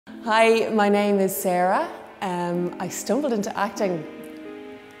Hi, my name is Sarah. I stumbled into acting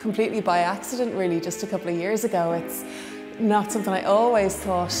completely by accident, really, just a couple of years ago. It's not something I always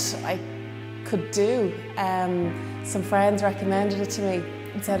thought I could do. Some friends recommended it to me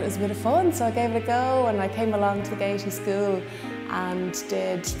and said it was a bit of fun, so I gave it a go, and I came along to the Gaiety School and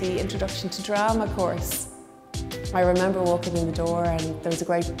did the Introduction to Drama course. I remember walking in the door and there was a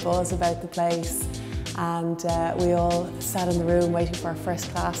great buzz about the place, and we all sat in the room waiting for our first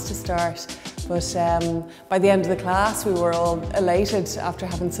class to start. But by the end of the class we were all elated after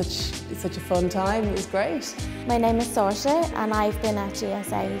having such a fun time. It was great. My name is Saoirse and I've been at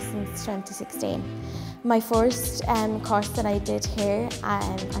GSA since 2016. My first course that I did here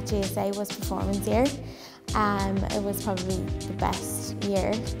at GSA was performance year. It was probably the best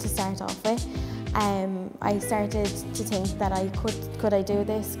year to start off with. I started to think that could I do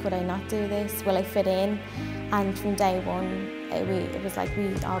this, could I not do this, will I fit in? And from day one, it was like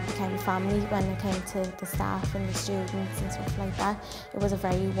we all became a family when it came to the staff and the students and stuff like that. It was a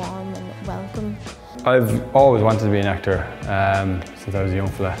very warm and welcome. I've always wanted to be an actor since I was a young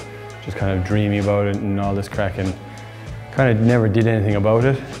fella, just kind of dreaming about it and all this crack, and kind of never did anything about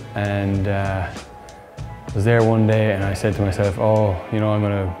it. And I was there one day and I said to myself, oh, you know, I'm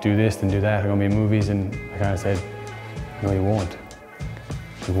going to do this and do that, I'm going to be in movies, and I kind of said, no, you won't.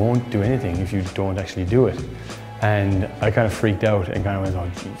 You won't do anything if you don't actually do it. And I kind of freaked out and kind of went,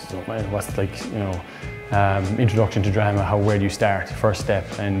 oh, Jesus, what's like, you know, introduction to drama, where do you start, first step?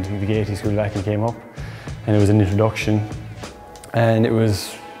 And the Gaiety School of Acting came up, and it was an introduction. And it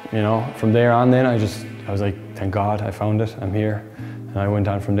was, you know, from there on then, I was like, thank God I found it, I'm here. And I went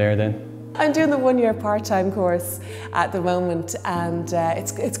on from there then. I'm doing the one-year part-time course at the moment, and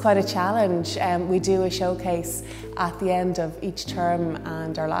it's quite a challenge. We do a showcase at the end of each term,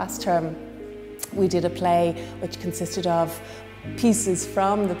 and our last term we did a play which consisted of pieces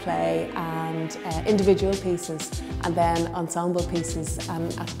from the play and individual pieces, and then ensemble pieces,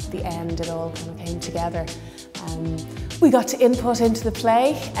 and at the end it all kind of came together. We got to input into the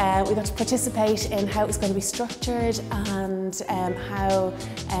play, we got to participate in how it was going to be structured and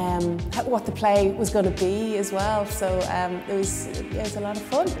what the play was going to be as well, so it was a lot of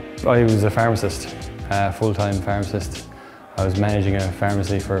fun. I was a pharmacist, a full-time pharmacist. I was managing a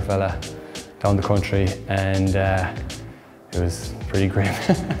pharmacy for a fella down the country, and it was pretty grim.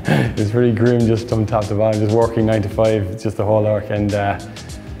 It was pretty grim, just from top to bottom, just working 9 to 5, just the whole work. And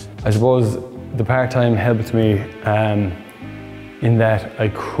I suppose the part-time helped me in that I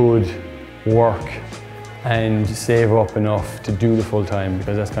could work and save up enough to do the full-time,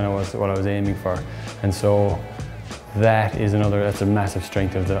 because that's kind of what I was aiming for. And so that's a massive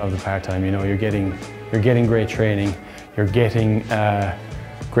strength of the part-time. You know, you're getting great training, you're getting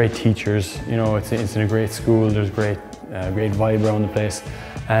great teachers. You know, it's in a great school. There's great vibe around the place,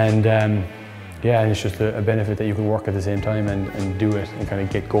 and yeah, and it's just a benefit that you can work at the same time and do it and kind of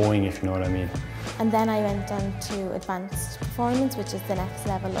get going, if you know what I mean. And then I went on to advanced performance, which is the next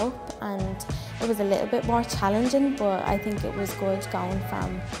level up, and it was a little bit more challenging, but I think it was good going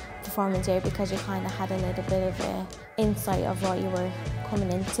from performance year, because you kind of had a little bit of an insight of what you were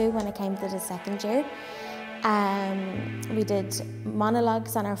coming into when it came to the second year. We did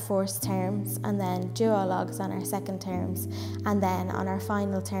monologues on our first terms, and then duologues on our second terms, and then on our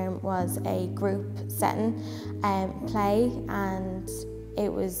final term was a group setting play, and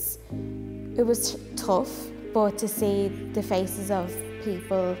it was tough, but to see the faces of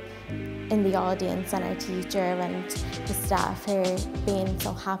people in the audience and our teacher and the staff here being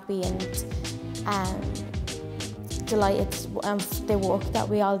so happy and delighted the work that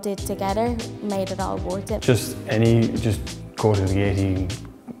we all did together made it all worth it. Just go to the Gaiety,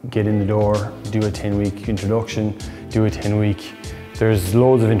 get in the door, do a 10-week introduction, do a 10-week. There's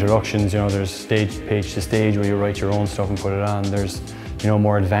loads of introductions, you know, there's page to stage where you write your own stuff and put it on. There's, you know,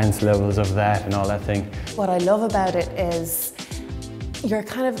 more advanced levels of that and all that thing. What I love about it is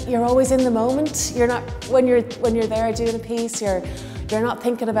you're always in the moment. You're not, when you're there doing a piece, you're not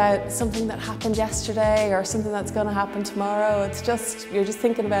thinking about something that happened yesterday or something that's going to happen tomorrow. You're just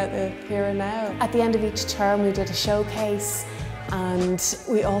thinking about the here and now. At the end of each term we did a showcase, and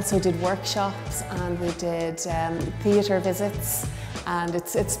we also did workshops, and we did theatre visits, and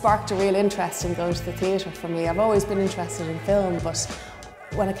it sparked a real interest in going to the theatre for me. I've always been interested in film, but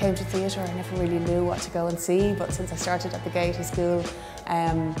when it came to theatre I never really knew what to go and see, but since I started at the Gaiety School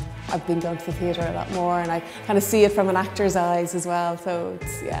I've been going to the theatre a lot more, and I kind of see it from an actor's eyes as well, so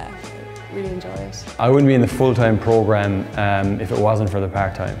yeah, I really enjoy it. I wouldn't be in the full-time programme if it wasn't for the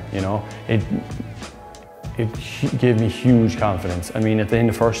part-time, you know. It gave me huge confidence. I mean, at the end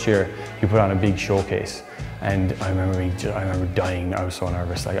of first year, you put on a big showcase, And I remember dying. I was so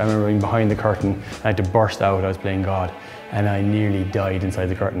nervous. Like, I remember being behind the curtain. I had to burst out. I was playing God, and I nearly died inside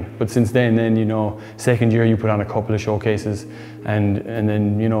the curtain. But since then, you know, second year you put on a couple of showcases, and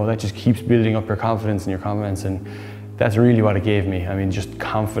then, you know, that just keeps building up your confidence, and that's really what it gave me. I mean, just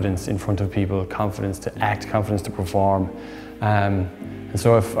confidence in front of people, confidence to act, confidence to perform. And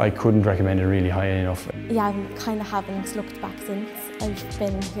so I couldn't recommend it really highly enough. Yeah, I kind of haven't looked back since. I've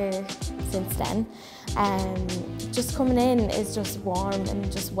been here since then. Just coming in is just warm and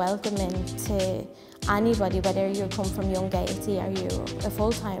just welcoming to anybody, whether you come from Young Gaiety or you a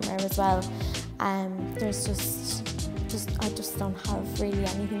full-timer as well. There's I just don't have really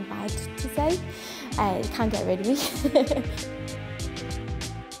anything bad to say. You can't get rid of me.